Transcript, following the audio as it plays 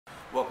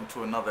Welcome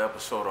to another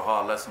episode of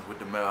Hard Lessons with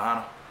Demel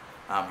Hannah.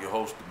 I'm your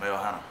host, Demel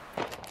Hannah.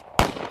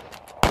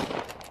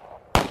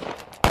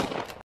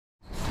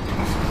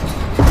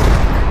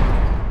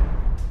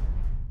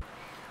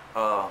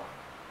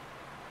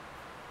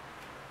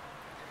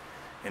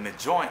 In the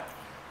joint,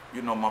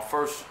 you know, my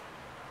first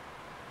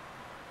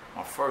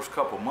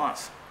couple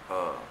months,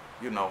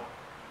 you know,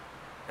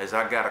 as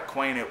I got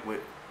acquainted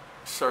with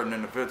certain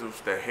individuals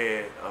that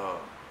had,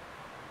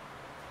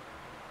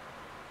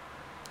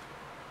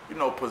 you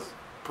know,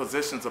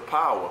 positions of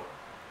power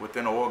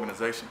within an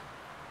organization.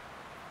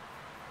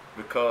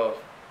 Because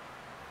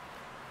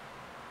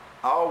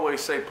I always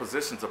say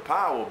positions of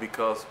power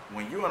because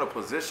when you're in a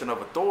position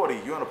of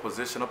authority, you're in a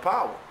position of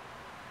power.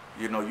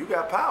 You know, you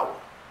got power.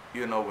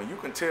 You know, when you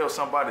can tell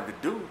somebody to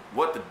do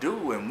what to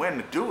do and when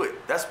to do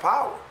it, that's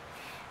power.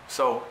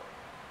 So,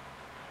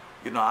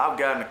 you know, I've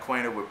gotten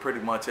acquainted with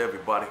pretty much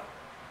everybody.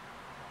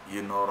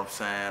 You know what I'm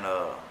saying?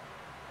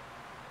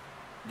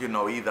 You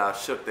know, either I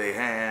shook their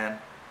hand,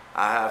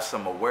 I have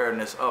some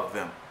awareness of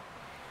them.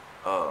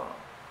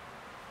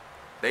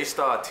 They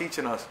started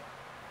teaching us.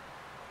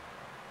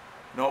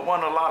 You know, it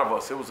wasn't a lot of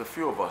us. It was a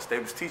few of us. They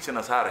was teaching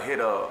us how to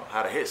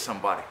hit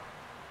somebody.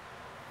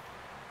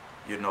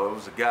 You know, it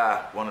was a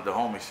guy, one of the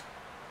homies,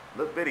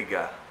 little bitty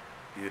guy.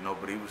 You know,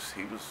 but he was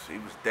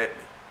deadly.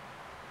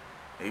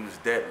 He was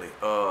deadly.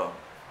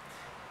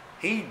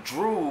 He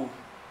drew.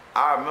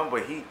 I remember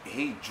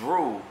he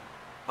drew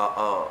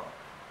a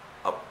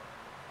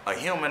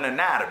human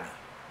anatomy.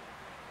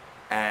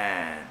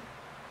 And,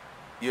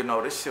 you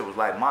know, this shit was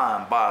like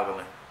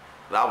mind-boggling.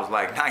 I was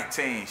like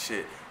 19,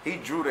 shit. He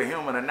drew the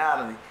human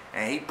anatomy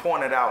and he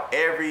pointed out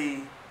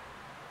every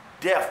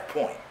death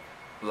point.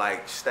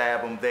 Like,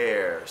 stab him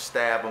there,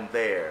 stab him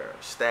there,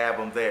 stab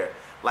him there.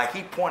 Like,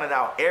 he pointed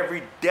out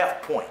every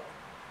death point.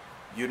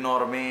 You know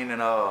what I mean?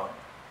 And,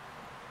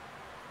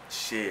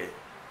 shit.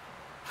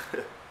 You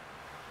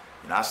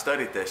know, I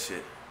studied that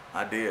shit.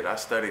 I did. I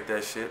studied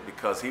that shit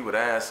because he would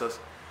ask us,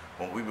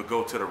 when we would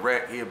go to the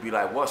rec, he'd be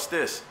like, what's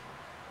this?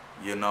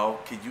 You know,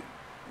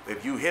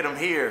 if you hit him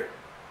here,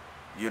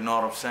 you know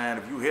what I'm saying?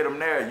 If you hit him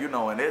there, you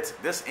know, and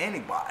this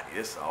anybody,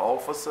 this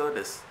officer,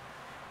 this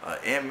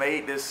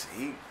inmate,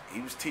 he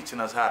was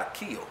teaching us how to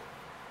kill.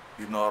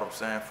 You know what I'm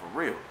saying? For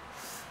real.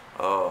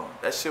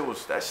 That shit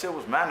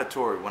was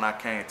mandatory when I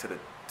came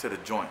to the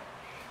joint.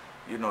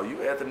 You know, you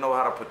had to know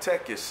how to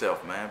protect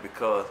yourself, man,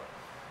 because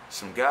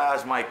some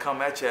guys might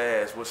come at your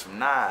ass with some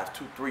knives,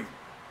 2, 3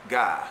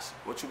 guys.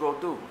 What you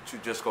gonna do? You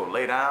just go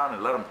lay down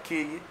and let them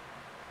kill you?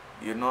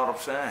 You know what I'm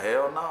saying?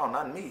 Hell no,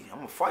 not me. I'm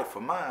gonna fight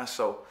for mine.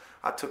 So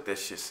I took that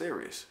shit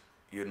serious.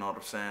 You know what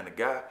I'm saying? The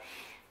guy,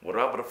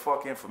 whatever the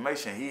fuck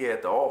information he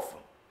had to offer,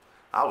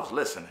 I was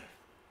listening.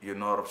 You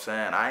know what I'm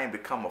saying? I ain't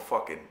become a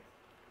fucking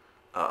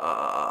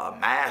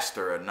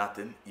master or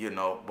nothing, you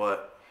know,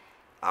 but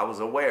I was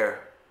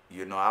aware.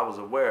 You know, I was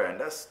aware, and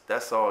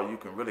that's all you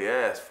can really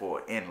ask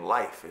for in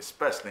life,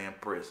 especially in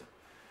prison.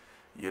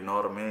 You know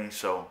what I mean?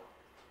 So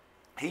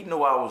he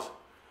knew I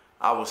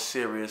was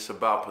serious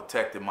about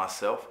protecting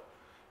myself,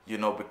 you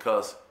know,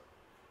 because,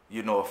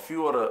 you know, a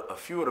few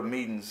of the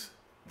meetings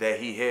that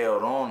he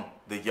held on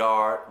the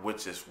yard,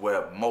 which is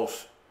where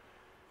most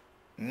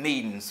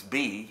meetings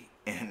be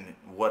in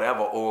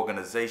whatever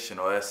organization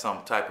or at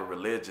some type of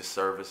religious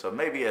service or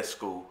maybe at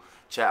school,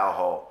 child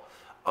hall.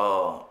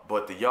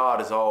 But the yard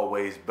is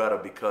always better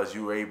because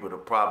you're able to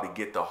probably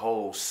get the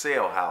whole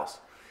cell house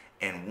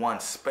in one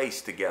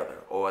space together,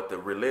 or at the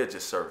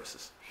religious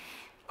services.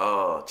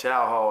 Child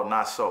hall,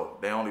 not so.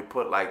 They only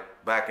put,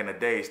 like back in the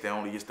days, they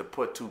only used to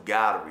put 2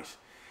 galleries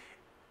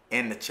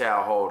in the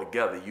child hall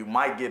together. You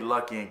might get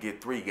lucky and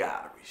get 3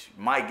 galleries.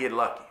 You might get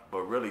lucky,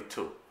 but really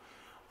 2.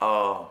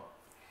 So,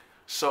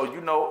 you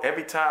know,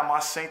 every time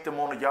I seen them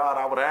on the yard,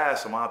 I would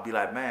ask them, I'd be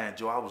like, man,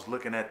 Joe, I was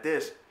looking at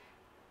this,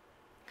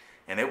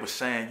 and it was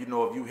saying, you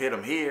know, if you hit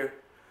them here,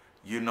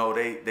 you know,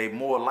 they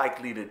more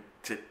likely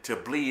to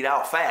bleed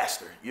out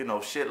faster, you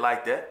know, shit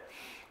like that.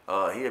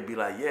 He'd be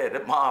like, yeah,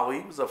 that mom,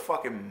 he was a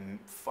fucking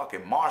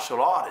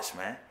martial artist,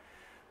 man.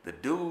 The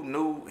dude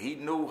knew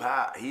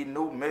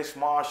mixed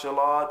martial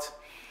arts.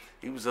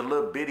 He was a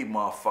little bitty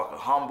motherfucker,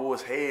 humble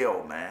as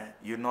hell, man.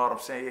 You know what I'm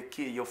saying? He'd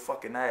kill your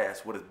fucking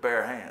ass with his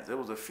bare hands. There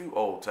was a few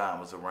old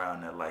timers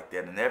around there like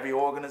that in every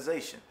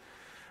organization.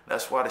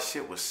 That's why the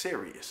shit was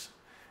serious.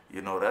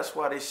 You know, that's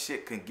why this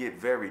shit can get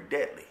very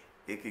deadly.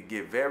 It could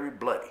get very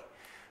bloody.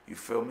 You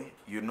feel me?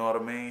 You know what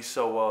I mean?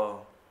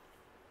 So,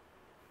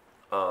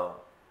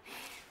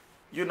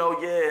 you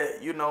know, yeah,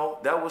 you know,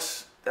 that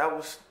was,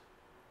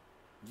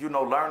 you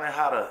know, learning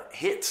how to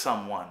hit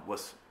someone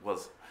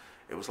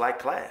it was like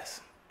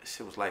class. This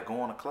shit was like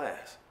going to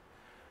class.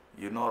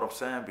 You know what I'm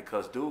saying?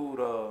 Because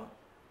dude,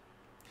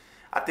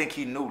 I think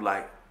he knew,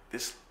 like,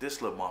 this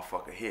little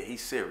motherfucker here,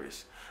 he's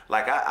serious.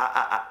 Like,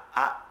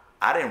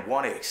 I didn't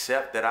want to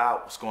accept that I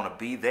was going to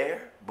be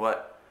there,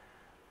 but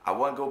I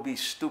wasn't going to be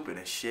stupid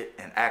and shit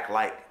and act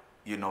like,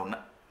 you know,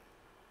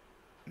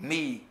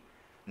 me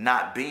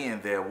not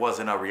being there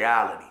wasn't a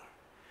reality.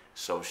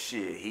 So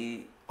shit,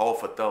 he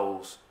offered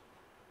those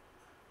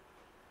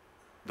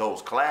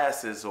those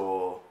classes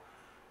or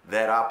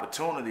that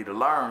opportunity to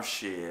learn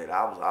shit,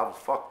 I was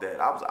fuck that.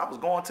 I was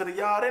going to the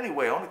yard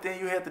anyway. Only thing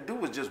you had to do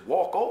was just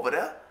walk over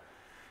there.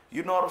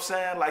 You know what I'm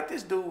saying? Like,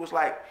 this dude was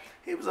like,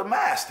 he was a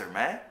master,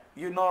 man.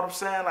 You know what I'm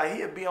saying? Like,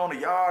 he'd be on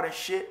the yard and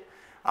shit.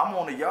 I'm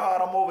on the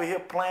yard, I'm over here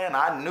playing.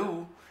 I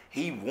knew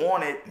he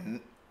wanted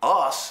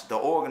us, the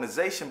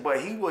organization, but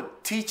he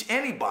would teach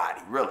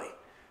anybody, really.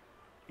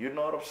 You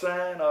know what I'm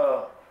saying?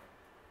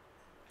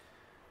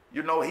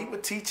 You know, he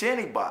would teach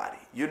anybody.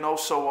 You know,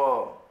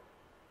 so,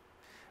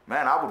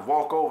 man, I would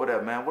walk over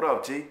there, man. What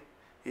up, G?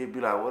 He'd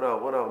be like, what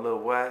up, little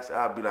wax?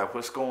 I'd be like,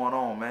 what's going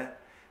on, man?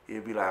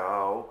 He'd be like,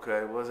 oh,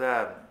 okay, what's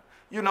happening?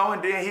 You know,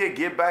 and then he'd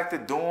get back to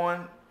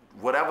doing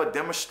whatever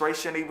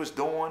demonstration he was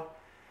doing.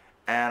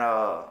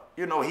 And,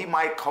 you know, he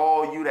might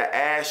call you to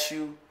ask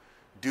you,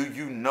 do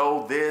you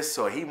know this?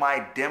 Or he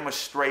might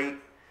demonstrate.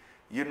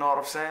 You know what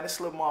I'm saying? This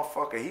little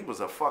motherfucker, he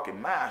was a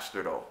fucking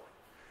master, though.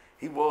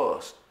 He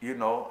was, you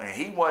know, and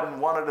he wasn't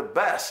one of the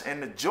best in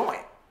the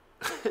joint.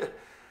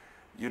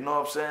 You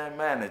know what I'm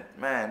saying?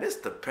 Man, this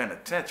the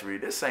penitentiary.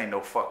 This ain't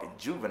no fucking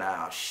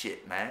juvenile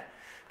shit, man.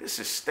 This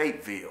is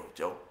Stateville,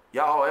 Joe.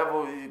 Y'all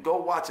ever go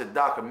watch a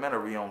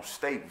documentary on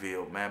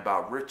Stateville, man,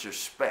 about Richard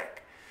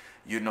Speck?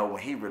 You know,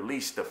 when he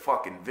released the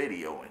fucking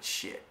video and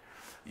shit.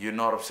 You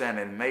know what I'm saying?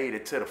 And made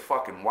it to the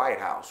fucking White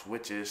House,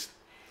 which is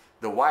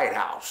the White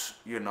House,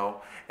 you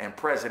know. And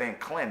President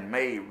Clinton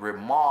made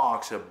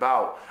remarks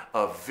about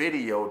a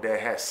video that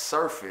had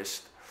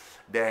surfaced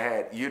that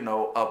had, you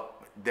know,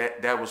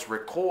 that was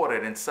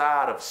recorded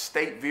inside of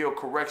Stateville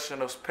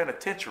Correctional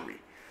Penitentiary.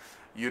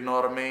 You know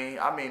what I mean?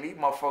 I mean, these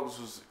motherfuckers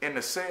was in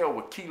the cell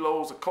with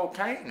kilos of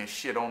cocaine and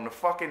shit on the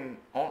fucking,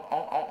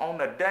 on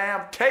the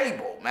damn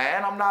table,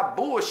 man. I'm not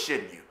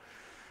bullshitting you.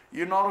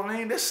 You know what I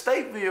mean? This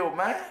Stateville,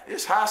 man.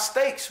 It's high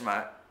stakes,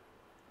 man.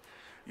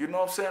 You know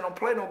what I'm saying? Don't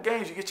play no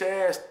games. You get your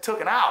ass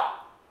taken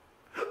out.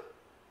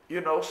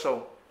 You know,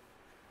 so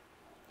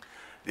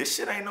this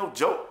shit ain't no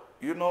joke.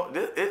 You know,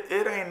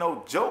 it ain't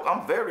no joke.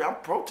 I'm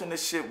approaching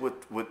this shit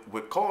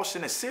with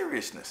caution and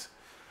seriousness.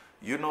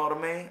 You know what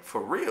I mean? For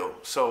real.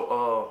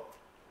 So,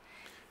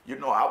 you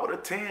know, I would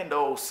attend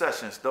those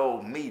sessions,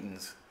 those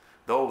meetings,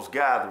 those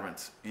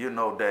gatherings, you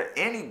know, that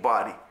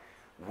anybody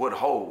would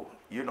hold.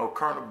 You know,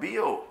 Colonel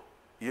Bill,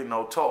 you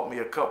know, taught me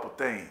a couple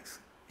things.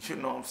 You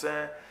know what I'm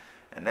saying?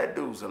 And that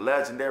dude's a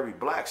legendary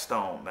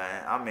Blackstone,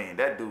 man. I mean,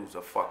 that dude's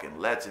a fucking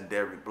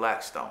legendary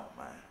Blackstone,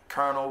 man.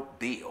 Colonel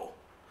Bill.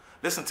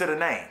 Listen to the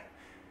name.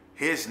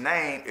 His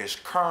name is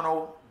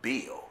Colonel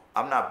Bill.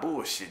 I'm not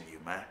bullshitting you,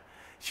 man.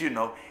 You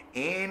know,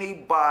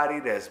 anybody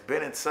that's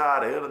been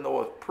inside of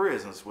Illinois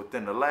prisons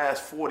within the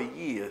last 40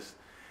 years,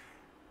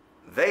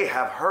 they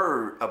have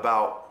heard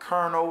about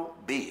Colonel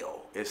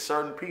Bill. It's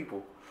certain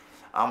people,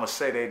 I'm going to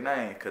say their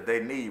name because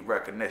they need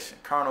recognition.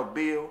 Colonel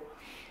Bill,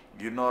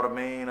 you know what I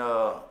mean?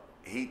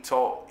 He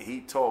taught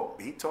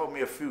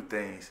me a few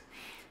things.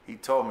 He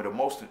taught me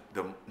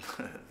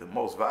the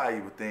most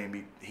valuable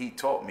thing he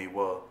taught me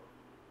was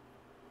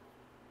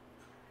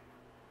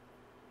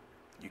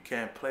you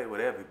can't play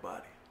with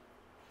everybody.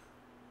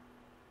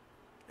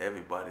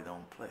 Everybody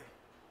don't play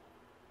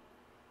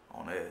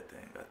on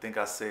everything. I think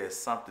I said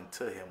something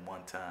to him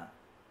one time,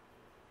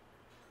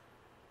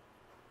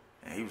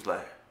 and he was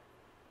like,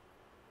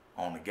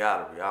 on the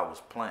gallery, I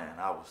was playing.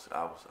 I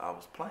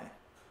was playing,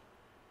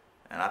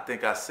 and I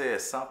think I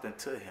said something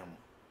to him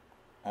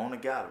on the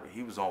gallery.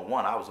 He was on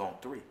 1, I was on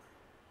 3,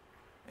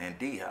 in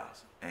D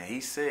house, and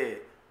he said,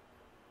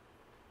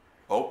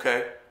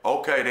 "Okay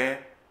then."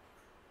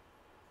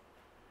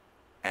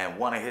 And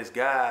one of his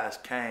guys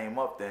came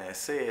up there and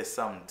said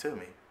something to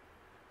me,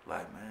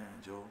 like, "Man,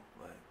 Joe,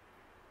 like,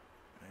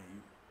 man,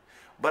 you."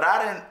 But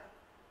I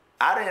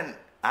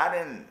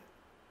didn't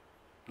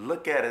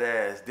look at it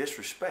as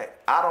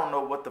disrespect. I don't know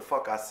what the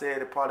fuck I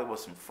said. It probably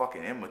was some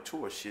fucking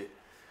immature shit.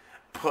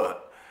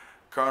 But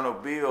Colonel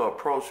Bill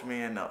approached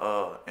me in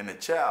the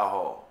chow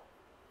hall.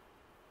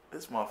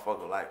 This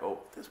motherfucker like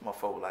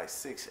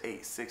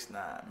 6'8", 6'9",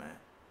 man.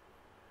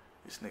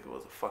 This nigga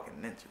was a fucking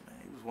ninja, man.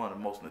 He was one of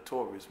the most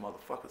notorious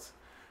motherfuckers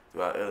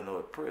throughout Illinois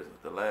prisons.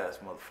 The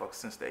last motherfucker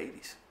since the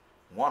 80s.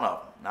 One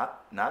of them,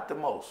 not the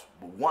most,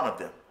 but one of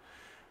them.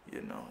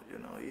 You know,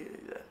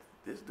 yeah,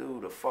 this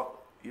dude, the fuck,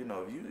 you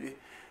know,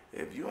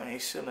 if you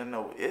ain't shilling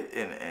no,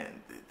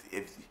 and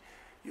if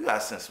you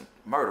gotta send some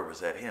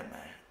murderers at him,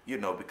 man. You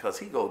know, because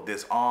he go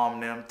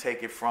disarm them,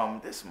 take it from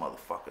this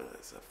motherfucker.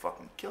 Is a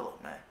fucking killer,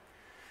 man.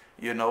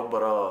 You know,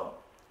 but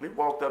he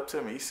walked up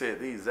to me. He said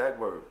these exact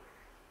words.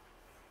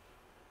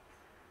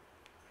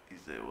 He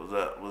said,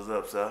 what's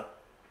up, sir?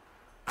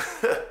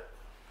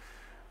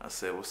 I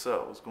said, what's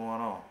up? What's going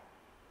on?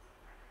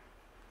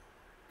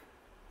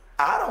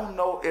 I don't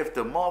know if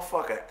the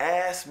motherfucker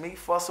asked me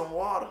for some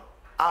water.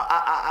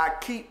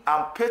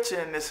 I'm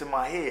picturing this in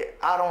my head.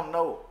 I don't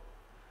know.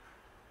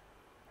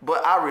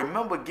 But I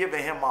remember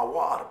giving him my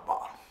water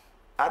bottle.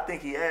 I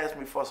think he asked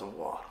me for some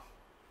water.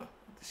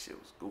 This shit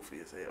was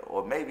goofy as hell.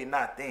 Or maybe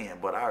not then,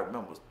 but I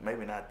remember,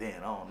 maybe not then.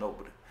 I don't know,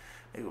 but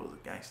he was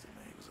a gangster,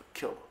 man. He was a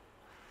killer.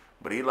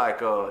 But he like,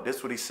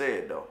 this what he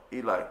said, though.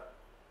 He like,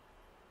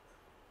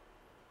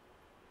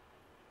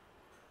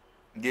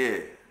 Yeah,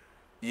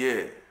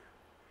 yeah.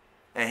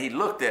 And he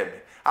looked at me.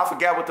 I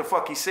forgot what the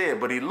fuck he said,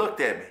 but he looked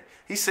at me.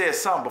 He said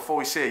something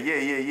before he said, yeah,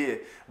 yeah, yeah.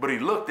 But he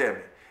looked at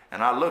me.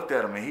 And I looked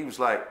at him and he was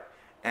like,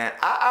 and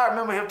I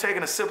remember him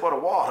taking a sip of the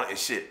water and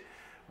shit.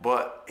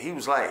 But he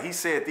was like, he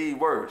said these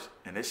words,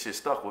 and this shit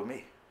stuck with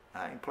me.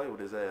 I ain't play with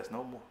his ass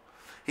no more.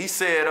 He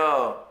said,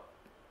 I'm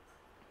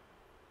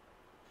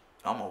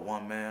a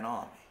one-man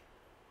army.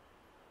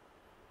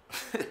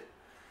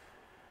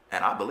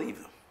 And I believed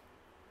him.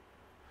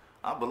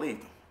 I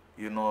believed him.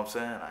 You know what I'm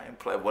saying? I ain't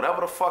play.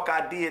 Whatever the fuck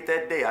I did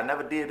that day, I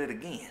never did it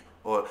again.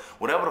 Or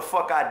whatever the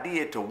fuck I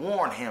did to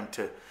warn him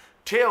to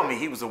tell me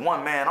he was a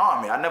one-man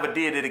army, I never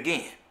did it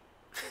again.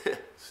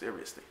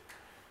 Seriously.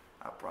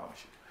 I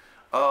promise you.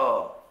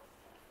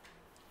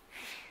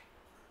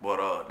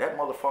 But that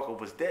motherfucker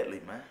was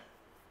deadly, man.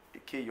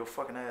 He'd kill your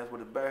fucking ass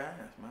with his bare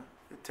hands, man.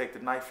 He'd take the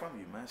knife from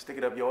you, man. Stick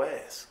it up your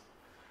ass.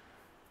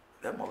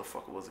 That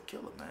motherfucker was a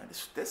killer, man.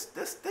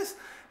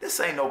 This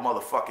ain't no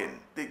motherfucking,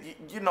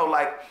 you know,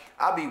 like,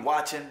 I be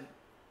watching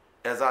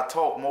as I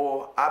talk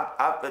more.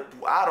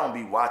 I don't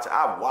be watching.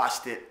 I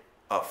watched it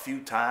a few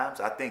times,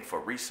 I think, for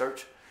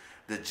research.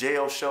 The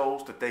jail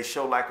shows that they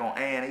show, like on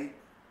A&E.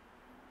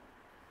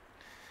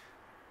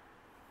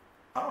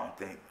 I don't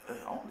think,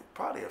 only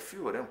probably a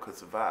few of them could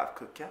survive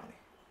Cook County.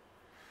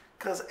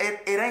 Because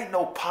it ain't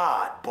no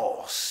pod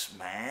boss,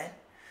 man.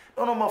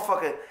 No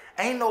motherfucker,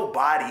 ain't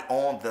nobody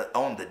on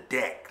the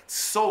deck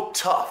so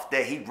tough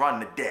that he run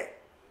the deck.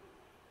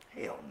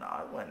 Hell no,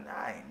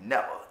 I ain't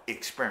never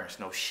experienced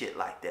no shit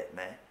like that,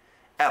 man.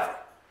 Ever.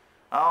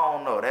 I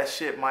don't know, that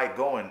shit might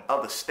go in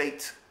other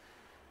states.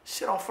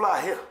 Shit don't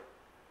fly here.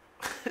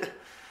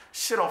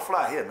 Shit don't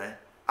fly here, man.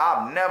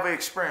 I've never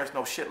experienced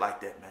no shit like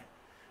that, man.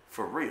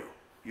 For real.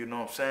 You know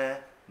what I'm saying?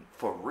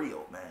 For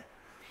real, man.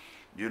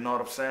 You know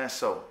what I'm saying?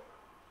 So,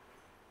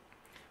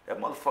 that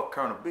motherfucker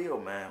Colonel Bill,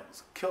 man,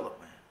 was a killer,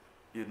 man.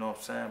 You know what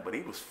I'm saying? But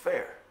he was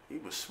fair. He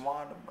was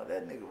smart.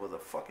 That nigga was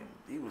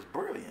he was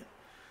brilliant.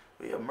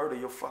 But he'll murder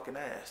your fucking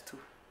ass, too.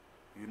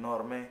 You know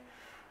what I mean?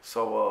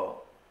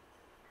 So,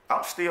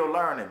 I'm still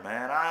learning,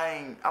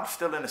 man. I'm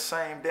still in the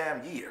same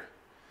damn year.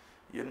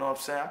 You know what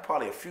I'm saying? I'm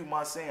probably a few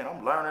months in.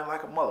 I'm learning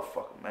like a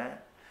motherfucker, man.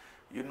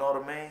 You know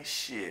what I mean?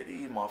 Shit,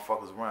 these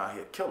motherfuckers around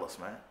here kill us,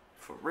 man.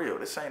 For real.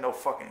 This ain't no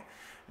fucking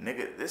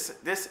nigga. This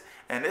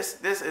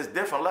is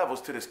different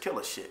levels to this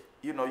killer shit.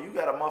 You know, you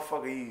got a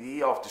motherfucker,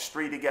 he off the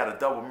street, he got a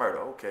double murder.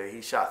 Okay,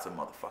 he shot some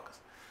motherfuckers.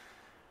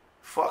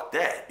 Fuck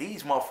that.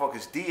 These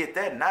motherfuckers did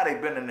that. Now they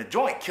been in the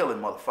joint killing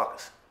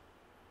motherfuckers.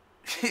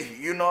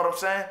 You know what I'm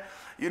saying?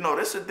 You know,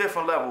 this is a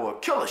different level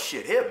of killer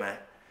shit here, man.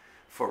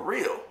 For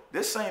real.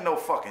 This ain't no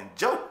fucking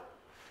joke.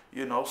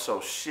 You know, so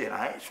shit,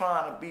 I ain't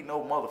trying to be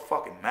no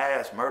motherfucking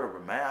mass murderer,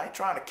 man. I ain't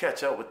trying to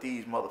catch up with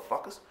these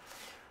motherfuckers.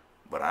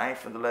 But I ain't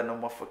finna let no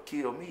motherfucker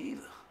kill me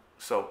either.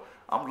 So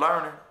I'm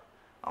learning.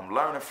 I'm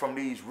learning from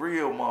these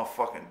real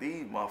motherfucking,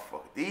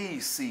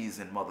 these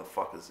seasoned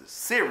motherfuckers is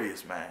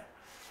serious, man.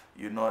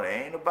 You know, it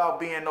ain't about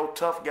being no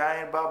tough guy,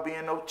 ain't about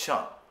being no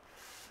chump.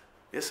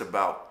 It's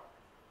about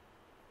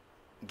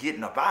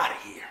getting up out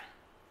of here.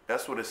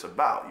 That's what it's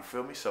about, you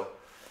feel me? So,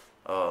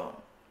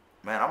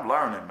 man, I'm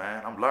learning,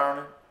 man. I'm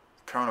learning.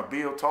 Colonel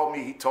Bill taught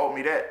me, he taught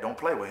me that. Don't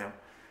play with him.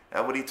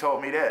 That's what he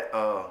taught me that.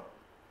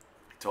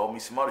 He taught me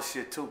some other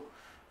shit too.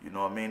 You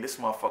know what I mean? This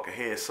motherfucker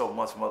had so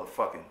much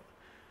motherfucking,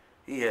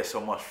 he had so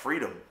much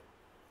freedom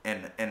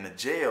in the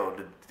jail.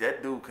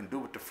 That dude can do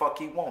what the fuck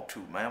he want to,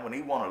 man. When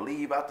he want to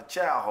leave out the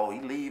child hole, he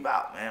leave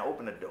out, man.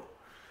 Open the door.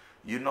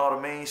 You know what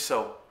I mean?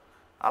 So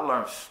I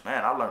learned,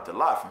 man, I learned a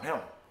lot from him.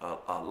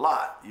 A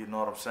lot. You know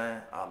what I'm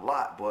saying? A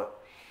lot. But,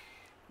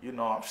 you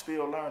know, I'm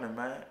still learning,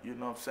 man. You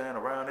know what I'm saying?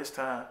 Around this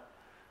time,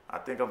 I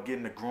think I'm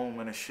getting the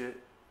grooming and shit.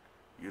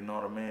 You know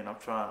what I mean?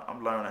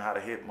 I'm learning how to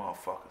hit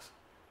motherfuckers.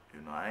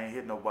 You know, I ain't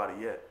hit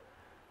nobody yet.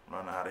 I'm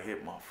learning how to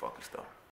hit motherfuckers, though.